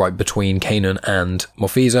wall right between Kanan and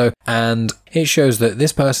Morphizo, and it shows that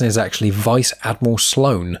this person is actually Vice Admiral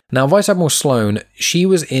Sloane. Now, Vice Admiral Sloane, she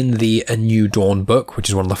was in the A New Dawn book, which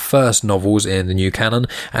is one of the first novels in the new canon,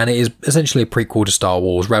 and it is essentially a prequel to Star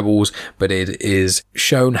Wars Rebels, but it is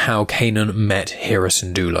shown how Kanan met Hera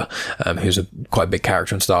Syndulla, who's a quite big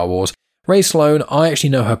character in Star Wars. Ray Sloane, I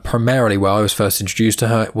actually know her primarily where I was first introduced to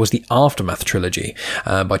her, was the Aftermath trilogy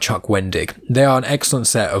by Chuck Wendig. They are an excellent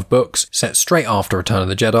set of books set straight after Return of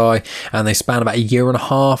the Jedi, and they span about 1.5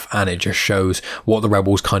 years, and it just shows what the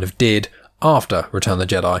Rebels kind of did after Return of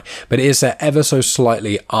the Jedi, but it is set ever so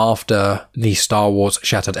slightly after the Star Wars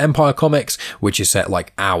Shattered Empire comics, which is set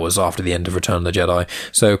like hours after the end of Return of the Jedi.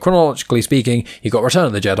 So chronologically speaking, you got Return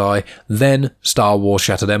of the Jedi, then Star Wars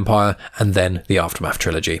Shattered Empire, and then the Aftermath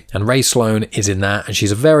trilogy. And Rey Sloane is in that, and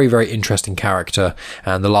she's a very, very interesting character,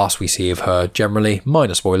 and the last we see of her, generally,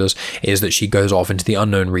 minor spoilers, is that she goes off into the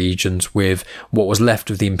unknown regions with what was left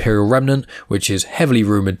of the Imperial Remnant, which is heavily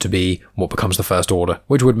rumoured to be what becomes the First Order,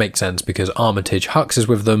 which would make sense because Armitage Hux is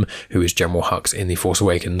with them, who is General Hux in The Force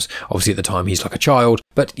Awakens. Obviously at the time he's like a child,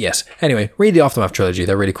 but yes. Anyway, read the Aftermath trilogy,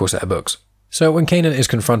 they're really cool set of books. So when Kanan is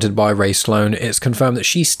confronted by Rey Sloane, it's confirmed that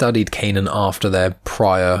she studied Kanan after their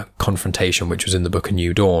prior confrontation, which was in the book A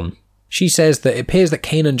New Dawn. She says that it appears that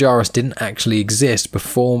Kanan Jarrus didn't actually exist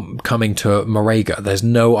before coming to Morega. There's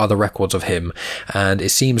no other records of him, and it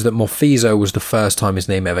seems that Morphizo was the first time his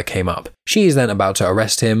name ever came up. She is then about to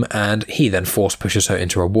arrest him, and he then force pushes her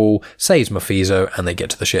into a wall, saves Morphizo, and they get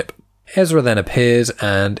to the ship. Ezra then appears,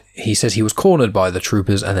 and he says he was cornered by the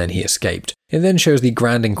troopers and then he escaped. It then shows the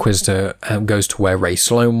Grand Inquisitor goes to where Rey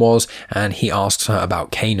Sloane was, and he asks her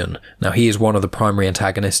about Kanan. Now, he is one of the primary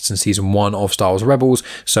antagonists in Season 1 of Star Wars Rebels,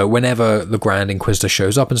 so whenever the Grand Inquisitor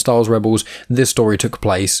shows up in Star Wars Rebels, this story took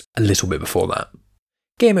place a little bit before that.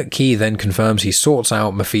 Gaimak Key then confirms he sorts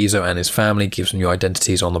out Morphizo and his family, gives them new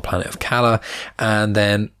identities on the planet of Kala, and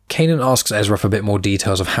then Kanan asks Ezra for a bit more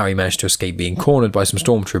details of how he managed to escape being cornered by some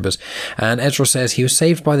stormtroopers, and Ezra says he was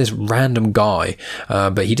saved by this random guy,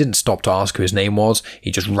 but he didn't stop to ask who his name was,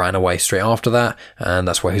 he just ran away straight after that, and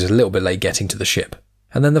that's why he was a little bit late getting to the ship.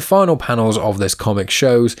 And then the final panels of this comic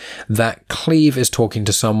shows that Cleve is talking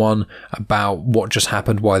to someone about what just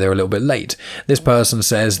happened, why they're a little bit late. This person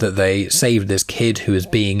says that they saved this kid who is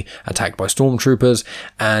being attacked by stormtroopers,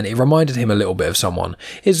 and it reminded him a little bit of someone.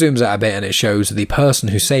 It zooms out a bit and it shows that the person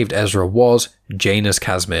who saved Ezra was Janus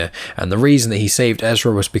Casimir, and the reason that he saved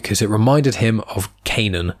Ezra was because it reminded him of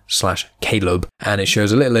Kanan/Caleb, and it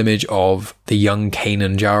shows a little image of the young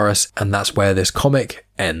Kanan Jarrus, and that's where this comic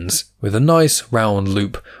ends, with a nice round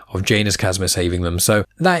loop of Janus Casimir saving them. So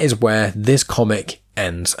that is where this comic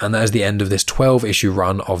ends, and that is the end of this 12-issue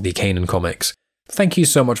run of the Kanan comics. Thank you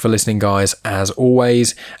so much for listening, guys, as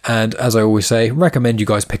always, and as I always say, recommend you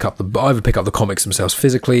guys either pick up the comics themselves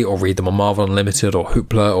physically or read them on Marvel Unlimited or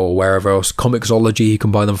Hoopla or wherever else, Comixology you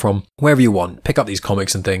can buy them from, wherever you want. Pick up these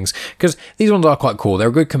comics and things, because these ones are quite cool. They're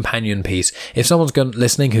a good companion piece. If someone's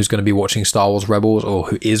listening who's going to be watching Star Wars Rebels, or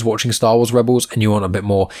who is watching Star Wars Rebels, and you want a bit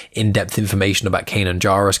more in-depth information about Kanan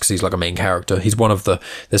Jarrus, because he's like a main character. He's one of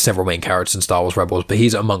there's several main characters in Star Wars Rebels, but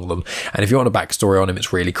he's among them. And if you want a backstory on him,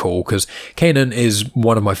 it's really cool, because Kanan is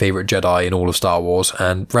one of my favourite Jedi in all of Star Wars,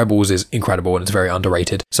 and Rebels is incredible and it's very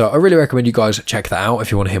underrated. So I really recommend you guys check that out if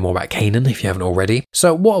you want to hear more about Kanan, if you haven't already.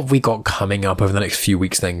 So what have we got coming up over the next few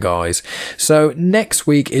weeks then, guys? So next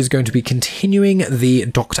week is going to be continuing the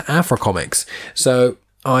Dr. Aphra comics. So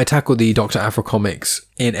I tackled the Dr. Aphra comics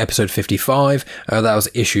in episode 55. That was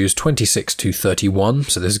issues 26 to 31.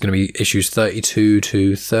 So this is going to be issues 32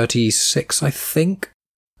 to 36, I think.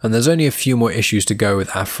 And there's only a few more issues to go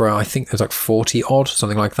with Aphra. I think there's like 40 odd,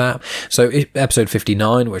 something like that. So episode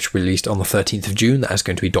 59, which released on the 13th of June, that is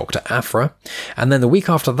going to be Dr. Aphra. And then the week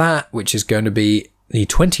after that, which is going to be the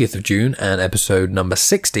 20th of June and episode number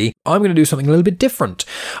 60, I'm going to do something a little bit different.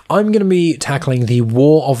 I'm going to be tackling the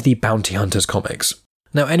War of the Bounty Hunters comics.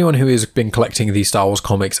 Now, anyone who has been collecting these Star Wars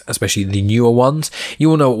comics, especially the newer ones, you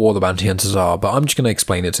will know what War of the Bounty Hunters are, but I'm just going to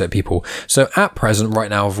explain it to people. So at present, right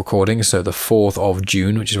now of recording, so the 4th of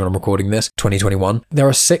June, which is when I'm recording this, 2021, there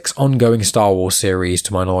are 6 ongoing Star Wars series,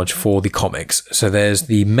 to my knowledge, for the comics. So there's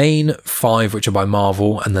the main 5, which are by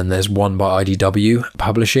Marvel, and then there's one by IDW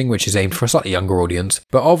Publishing, which is aimed for a slightly younger audience.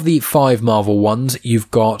 But of the 5 Marvel ones,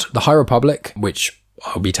 you've got The High Republic, which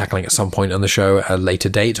I'll be tackling at some point on the show at a later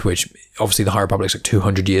date, which obviously the High Republic's like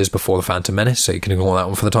 200 years before the Phantom Menace, so you can ignore that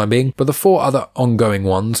one for the time being. But the 4 other ongoing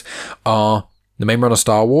ones are the main run of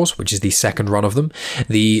Star Wars, which is the 2nd run of them,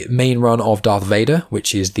 the main run of Darth Vader,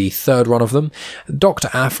 which is the 3rd run of them, Dr.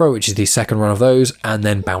 Aphra, which is the 2nd run of those, and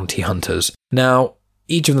then Bounty Hunters. Now,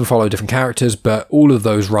 each of them follow different characters, but all of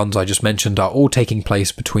those runs I just mentioned are all taking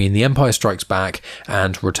place between The Empire Strikes Back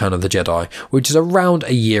and Return of the Jedi, which is around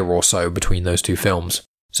a year or so between those 2 films.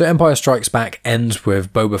 So Empire Strikes Back ends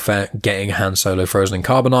with Boba Fett getting Han Solo frozen in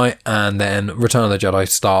carbonite, and then Return of the Jedi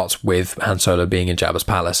starts with Han Solo being in Jabba's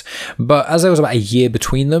palace. But as there was about a year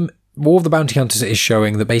between them, War of the Bounty Hunters is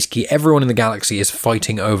showing that basically everyone in the galaxy is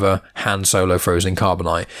fighting over Han Solo frozen in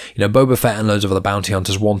carbonite. You know, Boba Fett and loads of other bounty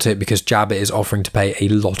hunters want it because Jabba is offering to pay a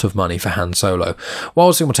lot of money for Han Solo.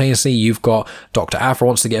 While simultaneously you've got Dr. Aphra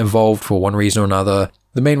wants to get involved for one reason or another.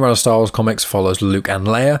 The main run of Star Wars comics follows Luke and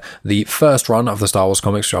Leia. The first run of the Star Wars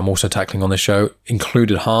comics, which I'm also tackling on this show,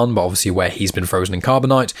 included Han, but obviously where he's been frozen in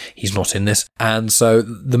carbonite, he's not in this. And so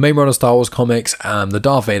the main run of Star Wars comics, the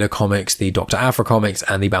Darth Vader comics, the Dr. Aphra comics,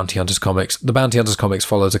 and the Bounty Hunters comics. The Bounty Hunters comics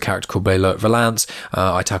follows a character called Beilert Valance.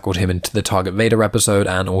 I tackled him into the Target Vader episode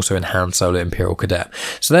and also in Han Solo Imperial Cadet.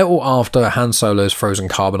 So they're all after Han Solo's frozen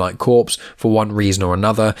carbonite corpse for one reason or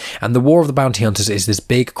another. And the War of the Bounty Hunters is this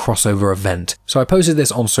big crossover event. So I posted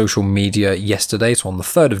this on social media yesterday, so on the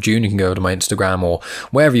 3rd of June. You can go to my Instagram or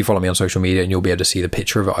wherever you follow me on social media and you'll be able to see the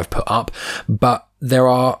picture of it I've put up. But there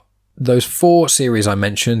are those 4 series I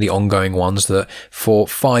mentioned, the ongoing ones, that for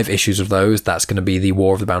 5 issues of those, that's going to be the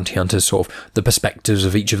War of the Bounty Hunters, sort of the perspectives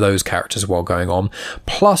of each of those characters while going on.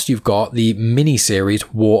 Plus, you've got the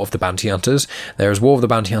mini-series War of the Bounty Hunters. There's War of the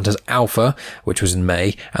Bounty Hunters Alpha, which was in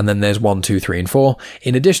May, and then there's 1, 2, 3, and 4.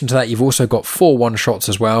 In addition to that, you've also got 4 one-shots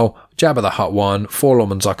as well. Jabba the Hutt 1,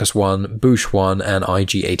 Forlorn and Zuckuss 1, Boosh 1, and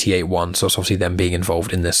IG-88 1. So it's obviously them being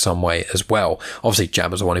involved in this some way as well. Obviously,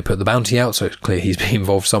 Jabba's the one who put the bounty out, so it's clear he's being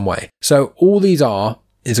involved some way. So all these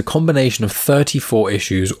is a combination of 34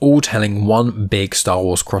 issues, all telling one big Star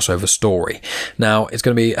Wars crossover story. Now, it's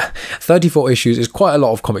going to be 34 issues. It's quite a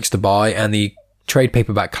lot of comics to buy, and the trade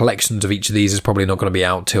paperback collections of each of these is probably not going to be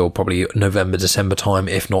out till probably November, December time,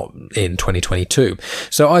 if not in 2022.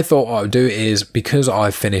 So I thought what I would do is, because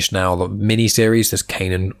I've finished now the mini-series, this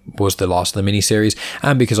Kanan was the last of the mini-series,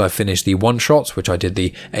 and because I finished the one-shots, which I did,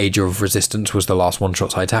 the Age of Resistance was the last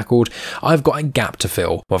one-shots I tackled, I've got a gap to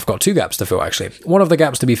fill. Well, I've got 2 gaps to fill, actually. One of the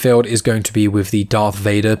gaps to be filled is going to be with the Darth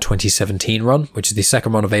Vader 2017 run, which is the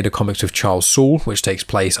second run of Vader comics with Charles Soule, which takes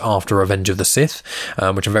place after Revenge of the Sith,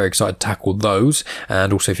 which I'm very excited to tackle those.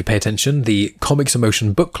 And also, if you pay attention, the Comics in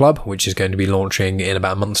Motion book club, which is going to be launching in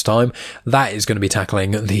about a month's time, that is going to be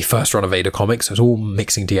tackling the first run of Vader comics, so it's all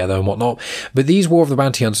mixing together and whatnot. But these War of the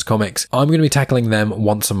Bounty Hunters comics, I'm going to be tackling them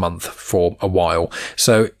once a month for a while.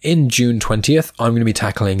 So in June 20th, I'm going to be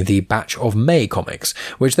tackling the Batch of May comics,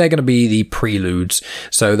 which they're going to be the preludes.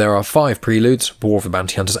 So there are 5 preludes: War of the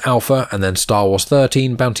Bounty Hunters Alpha, and then Star Wars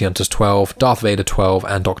 13, Bounty Hunters 12, Darth Vader 12,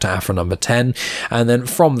 and Dr. Aphra number 10. And then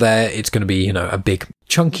from there, it's going to be, a big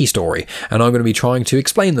chunky story, and I'm going to be trying to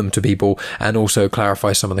explain them to people and also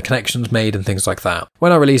clarify some of the connections made and things like that.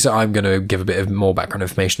 When I release it, I'm going to give a bit of more background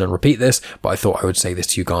information and repeat this, but I thought I would say this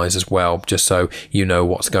to you guys as well, just so you know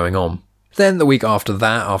what's going on. Then the week after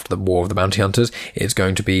that, after the War of the Bounty Hunters, it's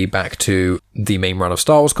going to be back to the main run of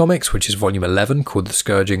Star Wars comics, which is volume 11, called The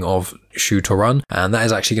Scourging of Shu Torun, and that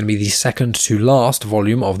is actually going to be the second to last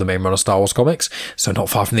volume of the main run of Star Wars comics, so not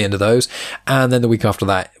far from the end of those. And then the week after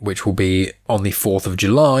that, which will be on the 4th of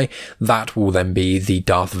July, that will then be the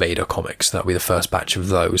Darth Vader comics. That'll be the first batch of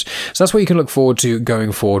those. So that's what you can look forward to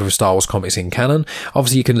going forward with Star Wars comics in canon.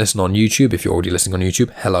 Obviously, you can listen on YouTube if you're already listening on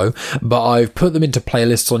YouTube. Hello. But I've put them into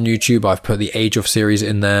playlists on YouTube. I've put the Age of series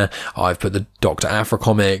in there. I've put the Dr. Aphra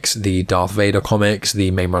comics, the Darth Vader comics,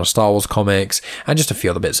 the main run of Star Wars comics, and just a few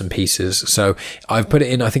other bits and pieces. So I've put it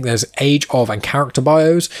in, I think there's Age of and character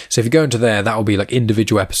bios. So if you go into there, that will be like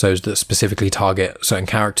individual episodes that specifically target certain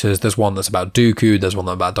characters. There's one that's about Dooku. There's one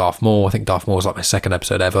that's about Darth Maul. I think Darth Maul is like my second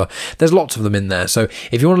episode ever. There's lots of them in there. So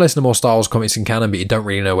if you want to listen to more Star Wars comics in canon, but you don't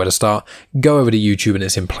really know where to start, go over to YouTube and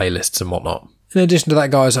it's in playlists and whatnot. In addition to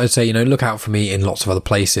that, guys, I'd say, look out for me in lots of other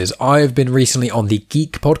places. I've been recently on the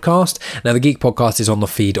Geek Podcast. Now, the Geek Podcast is on the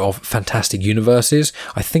feed of Fantastic Universes.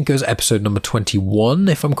 I think it was episode number 21,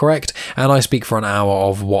 if I'm correct. And I speak for an hour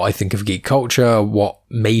of what I think of geek culture, what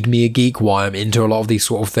made me a geek, why I'm into a lot of these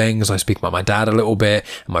sort of things. I speak about my dad a little bit,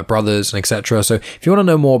 and my brothers, and etc. So if you want to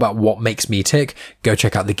know more about what makes me tick, go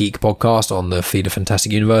check out the Geek Podcast on the feed of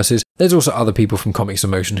Fantastic Universes. There's also other people from Comics in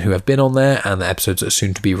Motion who have been on there, and the episodes are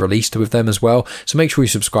soon to be released with them as well. So make sure you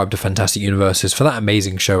subscribe to Fantastic Universes for that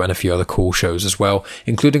amazing show and a few other cool shows as well,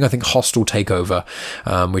 including, I think, Hostile Takeover,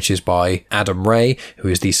 which is by Adam Ray, who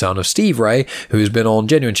is the son of Steve Ray, who has been on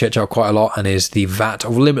Genuine Chit Chat quite a lot and is the vat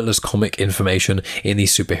of limitless comic information in the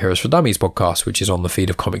Superheroes for Dummies podcast, which is on the feed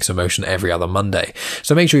of Comics in Motion every other Monday.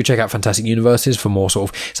 So make sure you check out Fantastic Universes for more sort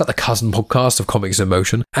of, it's like the cousin podcast of Comics in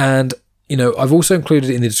Motion. And I've also included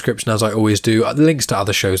in the description, as I always do, links to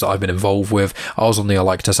other shows that I've been involved with. I was on the I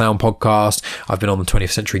Like to Sound podcast. I've been on the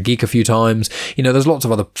 20th Century Geek a few times. There's lots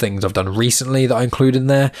of other things I've done recently that I include in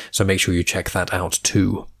there, so make sure you check that out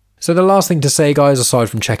too. So the last thing to say, guys,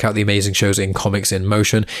 aside from check out the amazing shows in Comics in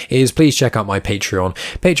Motion, is please check out my Patreon,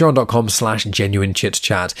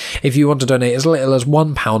 patreon.com/genuinechitchat. If you want to donate as little as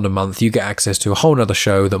 £1 a month, you get access to a whole nother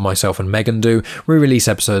show that myself and Megan do. We release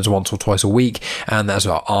episodes once or twice a week, and that's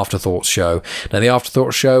our Afterthoughts show. Now, the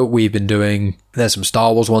Afterthoughts show, we've been doing... There's some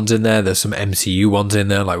Star Wars ones in there, there's some MCU ones in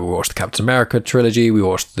there, like we watched the Captain America trilogy, we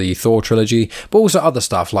watched the Thor trilogy, but also other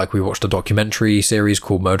stuff, like we watched a documentary series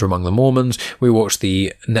called Murder Among the Mormons, we watched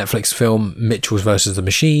the Netflix film Mitchells vs. the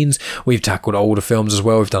Machines, we've tackled older films as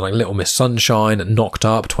well, we've done like Little Miss Sunshine, Knocked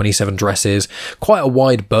Up, 27 Dresses, quite a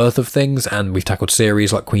wide berth of things, and we've tackled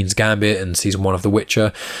series like Queen's Gambit and Season 1 of The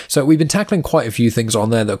Witcher, so we've been tackling quite a few things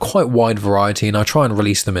on there that are quite wide variety, and I try and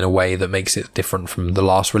release them in a way that makes it different from the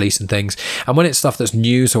last release and things, and when it's stuff that's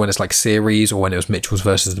new, so when it's like series or when it was Mitchells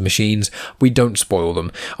versus the Machines, we don't spoil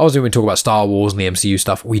them. Obviously, when we talk about Star Wars and the MCU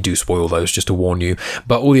stuff, we do spoil those, just to warn you.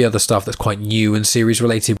 But all the other stuff that's quite new and series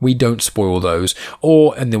related, we don't spoil those.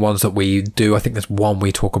 Or in the ones that we do, I think there's one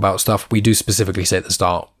we talk about stuff, we do specifically say at the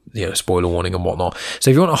start, you know, spoiler warning and whatnot.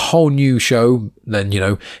 So if you want a whole new show, then, you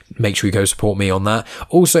know, make sure you go support me on that.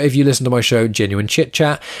 Also, if you listen to my show, Genuine Chit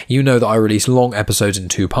Chat, you know that I release long episodes in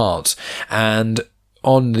 2 parts. And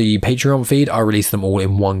on the Patreon feed, I release them all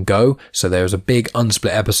in one go, so there's a big unsplit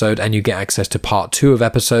episode and you get access to part 2 of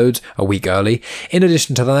episodes a week early. In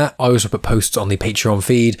addition to that, I also put posts on the Patreon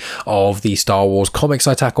feed of the Star Wars comics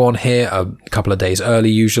I tackle on here a couple of days early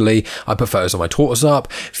usually. I put photos of my tortoise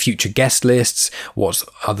up, future guest lists, what's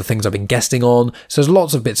other things I've been guesting on, so there's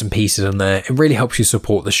lots of bits and pieces in there. It really helps you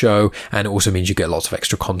support the show, and it also means you get lots of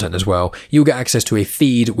extra content as well. You'll get access to a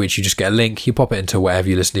feed, which you just get a link, you pop it into wherever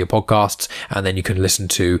you listen to your podcasts, and then you can listen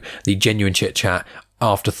to the Genuine Chit Chat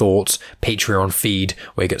Afterthoughts Patreon feed,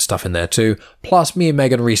 where you get stuff in there too. Plus, me and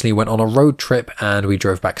Megan recently went on a road trip and we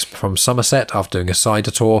drove back from Somerset after doing a cider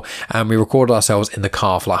tour, and we recorded ourselves in the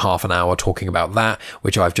car for like half an hour talking about that,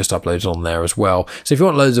 which I've just uploaded on there as well. So if you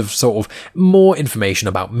want loads of sort of more information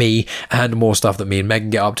about me and more stuff that me and Megan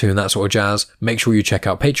get up to and that sort of jazz, make sure you check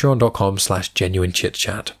out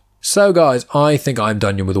patreon.com/genuinechitchat. So guys, I think I'm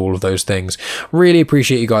done with all of those things. Really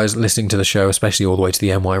appreciate you guys listening to the show, especially all the way to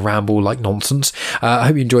the NY Ramble like nonsense. I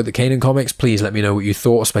hope you enjoyed the Kanan comics. Please let me know what you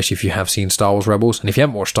thought, especially if you have seen Star Wars Rebels. And if you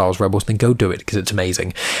haven't watched Star Wars Rebels, then go do it, because it's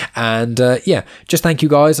amazing. And yeah, just thank you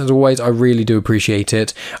guys. As always, I really do appreciate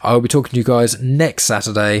it. I will be talking to you guys next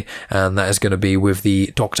Saturday, and that is going to be with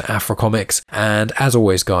the Dr. Aphra comics. And as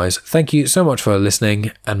always, guys, thank you so much for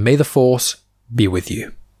listening, and may the Force be with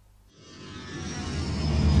you.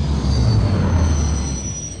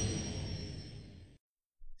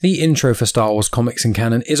 The intro for Star Wars Comics and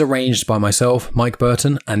Canon is arranged by myself, Mike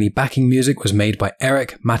Burton, and the backing music was made by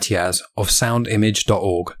Eric Matias of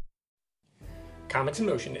soundimage.org. Comics in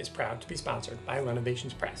Motion is proud to be sponsored by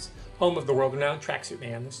Renovations Press, home of the world-renowned Tracksuit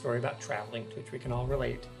Man, the story about traveling to which we can all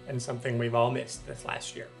relate, and something we've all missed this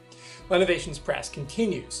last year. Renovations Press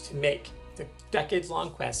continues to make the decades-long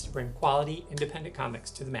quest to bring quality, independent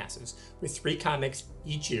comics to the masses, with 3 comics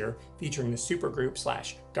each year featuring the supergroup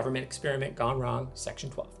 / government experiment gone wrong, Section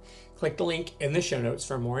 12. Click the link in the show notes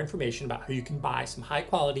for more information about how you can buy some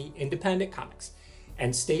high-quality, independent comics.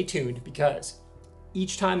 And stay tuned, because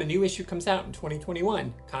each time a new issue comes out in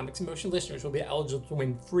 2021, Comics in Motion listeners will be eligible to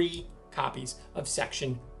win free copies of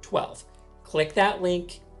Section 12. Click that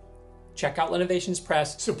link, check out Renovations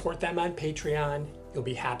Press, support them on Patreon. You'll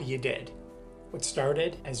be happy you did. What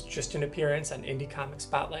started as just an appearance on Indie Comics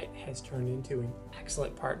Spotlight has turned into an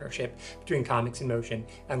excellent partnership between Comics in Motion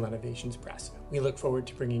and Renovations Press. We look forward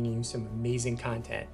to bringing you some amazing content